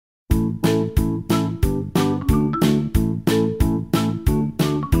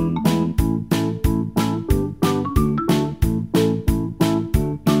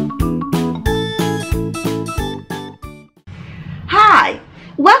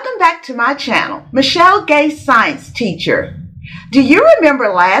back to my channel, Michelle Gay Science Teacher. Do you remember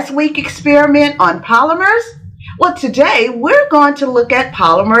last week's experiment on polymers? Well, today we're going to look at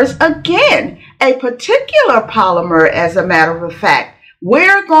polymers again, a particular polymer as a matter of fact.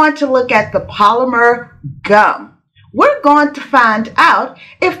 We're going to look at the polymer gum. We're going to find out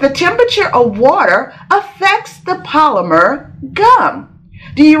if the temperature of water affects the polymer gum.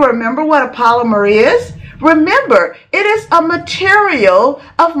 Do you remember what a polymer is? Remember, it is a material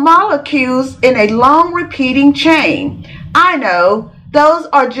of molecules in a long repeating chain. I know, those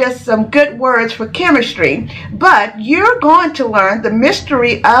are just some good words for chemistry, but you're going to learn the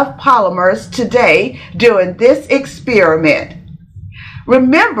mystery of polymers today during this experiment.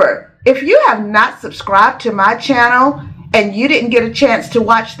 Remember, if you have not subscribed to my channel and you didn't get a chance to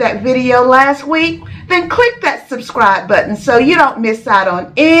watch that video last week, then click that subscribe button so you don't miss out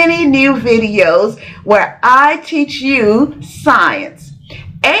on any new videos where I teach you science.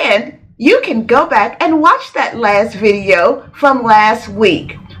 And you can go back and watch that last video from last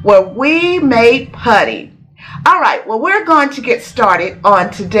week where we made putty. Alright, well, we're going to get started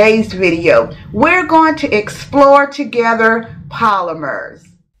on today's video. We're going to explore together polymers.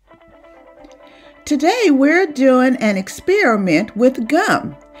 Today we're doing an experiment with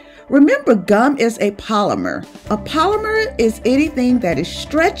gum. Remember, gum is a polymer. A polymer is anything that is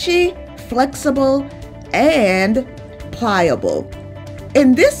stretchy, flexible, and pliable.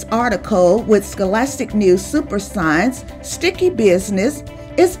 In this article with Scholastic News Super Science, Sticky Business,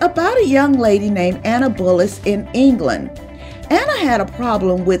 is about a young lady named Anna Bullis in England. Anna had a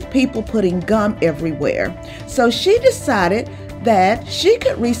problem with people putting gum everywhere, so she decided that she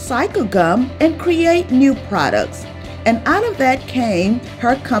could recycle gum and create new products. And out of that came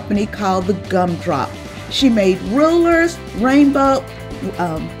her company called the Gum Drop. She made rulers, rain boots,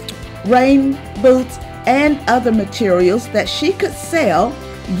 and other materials that she could sell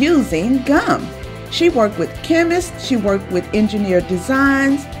using gum. She worked with chemists, she worked with engineered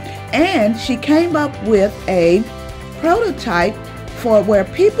designs, and she came up with a prototype for where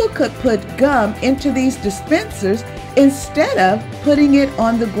people could put gum into these dispensers instead of putting it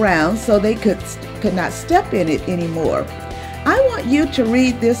on the ground so they could not step in it anymore. I want you to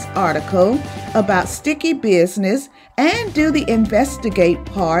read this article about Sticky Business and do the investigate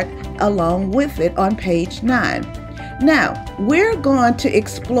part along with it on page 9. Now, we're going to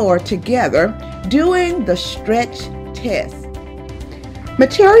explore together doing the stretch test.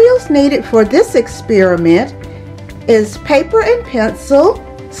 Materials needed for this experiment is paper and pencil,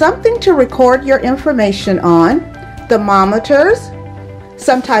 something to record your information on, thermometers,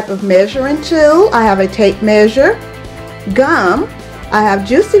 some type of measuring tool. I have a tape measure, gum. I have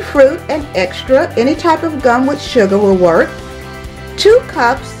juicy fruit and extra. Any type of gum with sugar will work. 2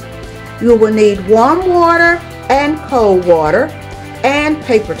 cups. You will need warm water and cold water and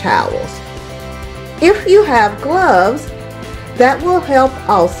paper towels. If you have gloves, that will help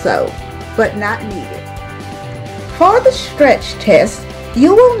also, but not needed. For the stretch test,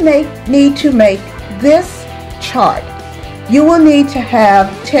 you will need to make this chart. You will need to have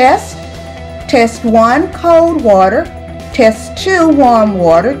test 1 cold water, test 2 warm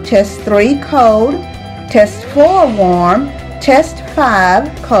water, test 3 cold, test 4 warm, test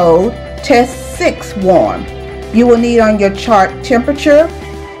 5 cold, test 6 warm. You will need on your chart temperature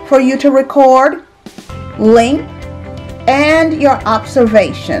for you to record, length, and your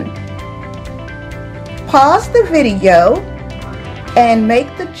observation. Pause the video and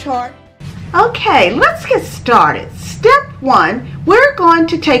make the chart. Okay, let's get started. Step 1, we're going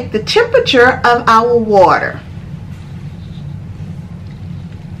to take the temperature of our water.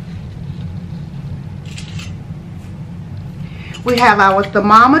 We have our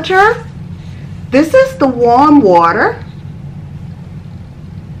thermometer. This is the warm water.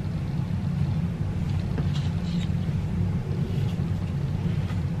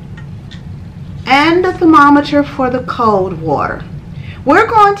 And the thermometer for the cold water. We're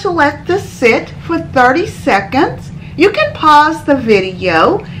going to let this sit for 30 seconds. You can pause the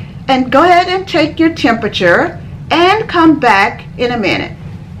video and go ahead and take your temperature and come back in a minute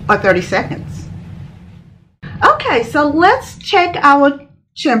or 30 seconds. Okay, so let's check our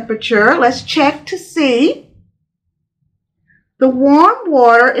temperature. Let's check to see. The warm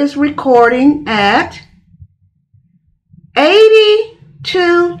water is recording at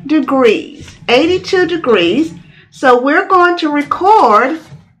 82 degrees. 82 degrees. So we're going to record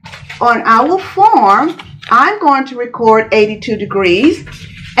on our form. I'm going to record 82 degrees,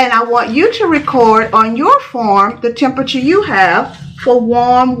 and I want you to record on your form the temperature you have for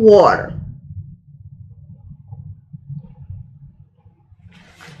warm water.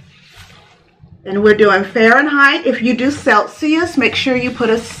 And we're doing Fahrenheit. If you do Celsius, make sure you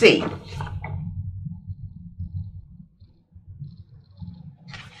put a C.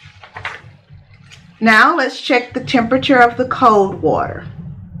 Now let's check the temperature of the cold water.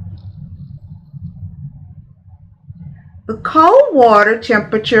 The cold water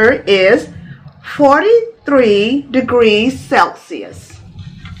temperature is 43 degrees Celsius.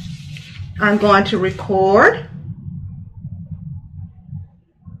 I'm going to record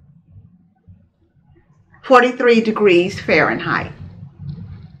 43 degrees Fahrenheit.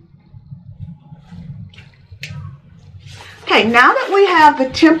 Okay, now that we have the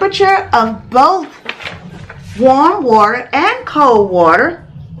temperature of both warm water and cold water,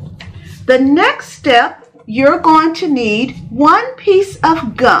 the next step, you're going to need one piece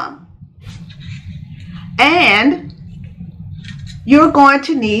of gum, and you're going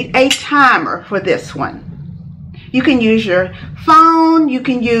to need a timer for this one. You can use your phone, you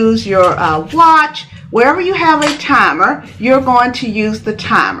can use your watch, wherever you have a timer, you're going to use the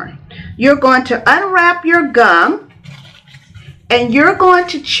timer. You're going to unwrap your gum, and you're going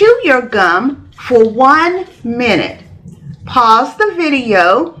to chew your gum for 1 minute. Pause the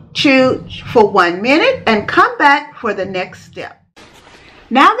video, chew for 1 minute, and come back for the next step.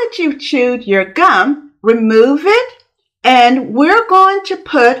 Now that you've chewed your gum, remove it, and we're going to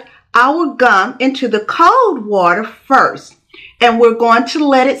put our gum into the cold water first, and we're going to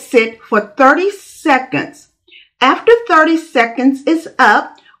let it sit for 30 seconds. After 30 seconds is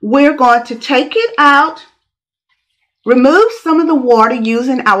up, we're going to take it out, remove some of the water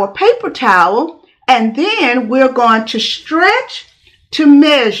using our paper towel, and then we're going to stretch to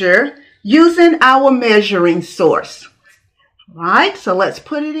measure using our measuring source. All right, so let's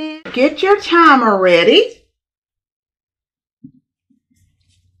put it in. Get your timer ready.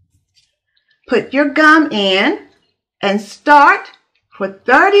 Put your gum in and start for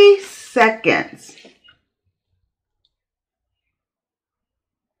 30 seconds.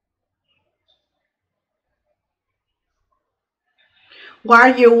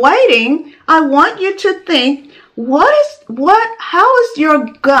 While you're waiting, I want you to think, how is your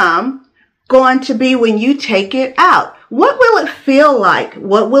gum going to be when you take it out? What will it feel like?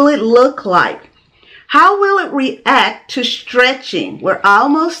 What will it look like? How will it react to stretching? We're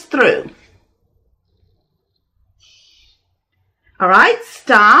almost through. All right,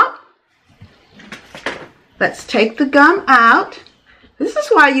 stop. Let's take the gum out. This is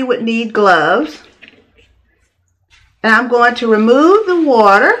why you would need gloves. And I'm going to remove the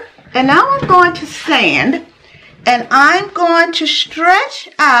water, and now I'm going to stand, and I'm going to stretch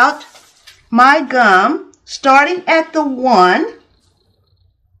out my gum starting at the 1.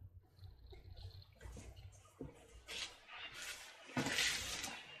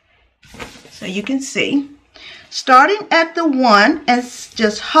 So you can see, starting at the 1, and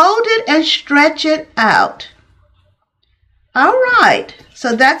just hold it and stretch it out. All right,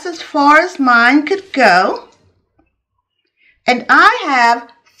 so that's as far as mine could go. And I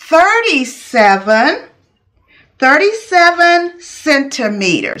have 37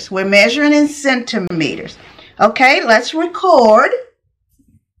 centimeters. We're measuring in centimeters. Okay, let's record.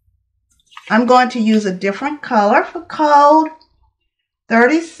 I'm going to use a different color for cold.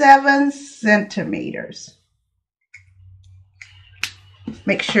 37 centimeters.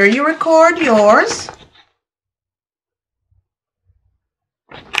 Make sure you record yours.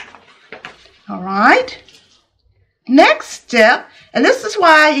 All right. Next step, and this is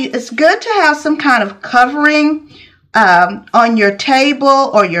why it's good to have some kind of covering on your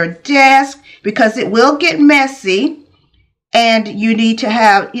table or your desk, because it will get messy, and you need to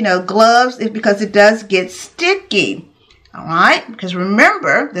have, gloves because it does get sticky. All right, because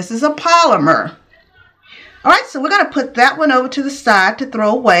remember, this is a polymer. All right, so we're going to put that one over to the side to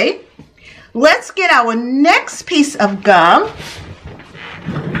throw away. Let's get our next piece of gum.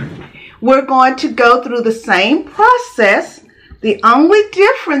 We're going to go through the same process. The only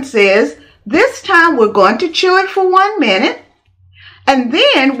difference is this time we're going to chew it for 1 minute, and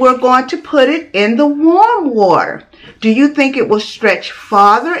then we're going to put it in the warm water. Do you think it will stretch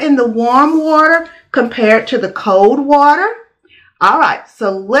farther in the warm water compared to the cold water? All right,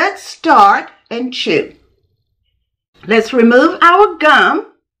 so let's start and chew. Let's remove our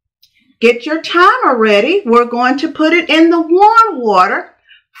gum. Get your timer ready. We're going to put it in the warm water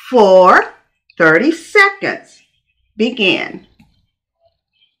for 30 seconds. Begin.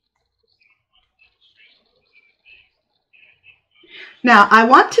 Now, I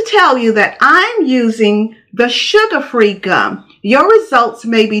want to tell you that I'm using the sugar-free gum. Your results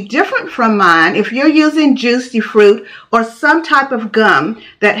may be different from mine if you're using juicy fruit or some type of gum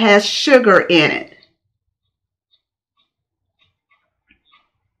that has sugar in it.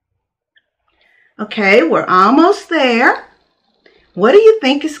 Okay, we're almost there. What do you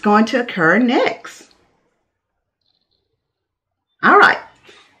think is going to occur next? All right,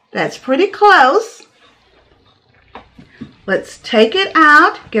 that's pretty close. Let's take it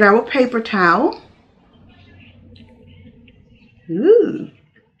out, get our paper towel. Ooh,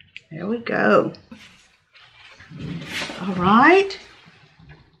 there we go. All right,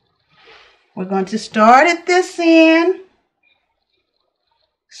 we're going to start at this end.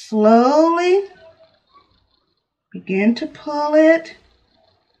 Slowly begin to pull it.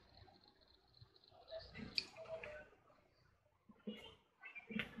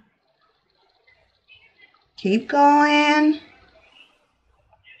 Keep going.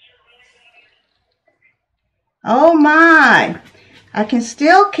 Oh my, I can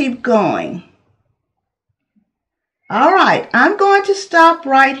still keep going. All right, I'm going to stop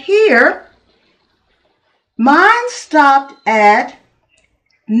right here. Mine stopped at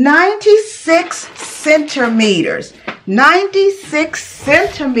 96 centimeters. 96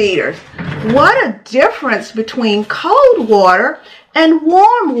 centimeters. What a difference between cold water and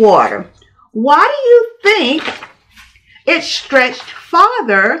warm water. Why do you think it stretched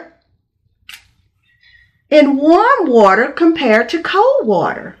farther in warm water compared to cold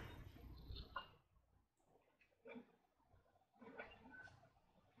water?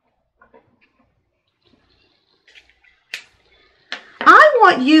 I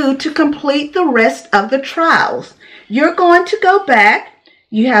want you to complete the rest of the trials. You're going to go back.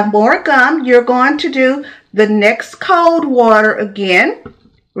 You have more gum. You're going to do the next cold water again.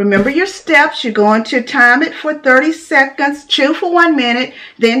 Remember your steps. You're going to time it for 30 seconds, chew for 1 minute,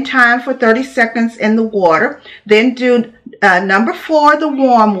 then time for 30 seconds in the water. Then do number 4, the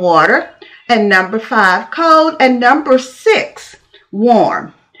warm water, and number 5, cold, and number 6,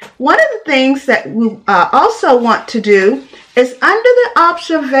 warm. One of the things that we also want to do is under the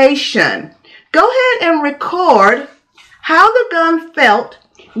observation, go ahead and record how the gum felt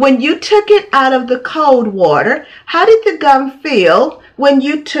when you took it out of the cold water. How did the gum feel when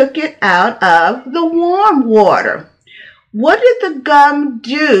you took it out of the warm water? What did the gum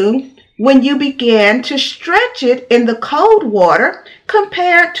do when you began to stretch it in the cold water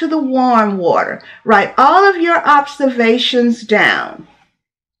compared to the warm water? Write all of your observations down.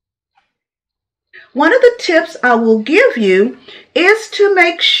 One of the tips I will give you is to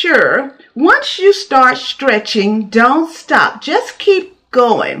make sure once you start stretching, don't stop. Just keep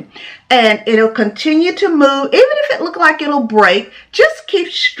going and it'll continue to move. Even if it looks like it'll break, just keep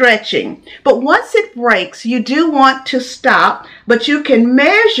stretching. But once it breaks, you do want to stop, but you can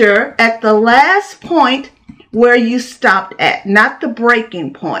measure at the last point where you stopped at, not the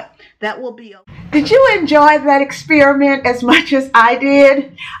breaking point. That will be okay. Did you enjoy that experiment as much as I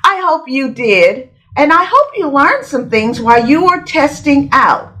did? I hope you did. And I hope you learned some things while you were testing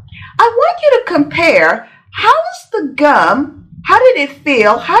out. I want you to compare, how's the gum, how did it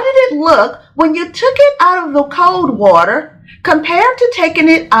feel, how did it look when you took it out of the cold water compared to taking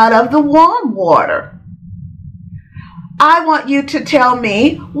it out of the warm water? I want you to tell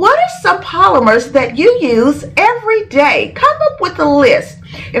me, what are some polymers that you use every day? Come up with a list.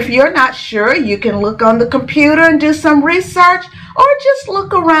 If you're not sure, you can look on the computer and do some research, or just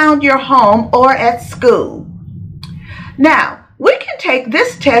look around your home or at school. Now, we can take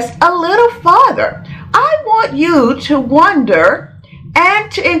this test a little farther. I want you to wonder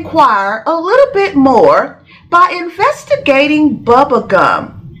and to inquire a little bit more by investigating bubble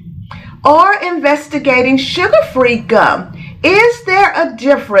gum or investigating sugar-free gum. Is there a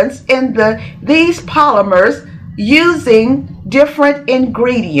difference in these polymers using different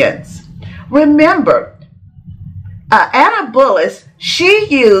ingredients? Remember, Anna Bullis, she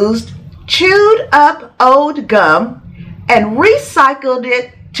used chewed up old gum and recycled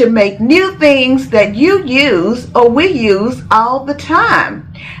it to make new things that you use or we use all the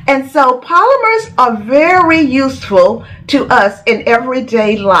time. And so polymers are very useful to us in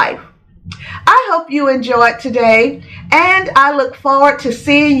everyday life. I hope you enjoyed today, and I look forward to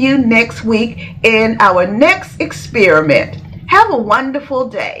seeing you next week in our next experiment. Have a wonderful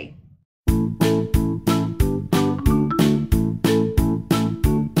day.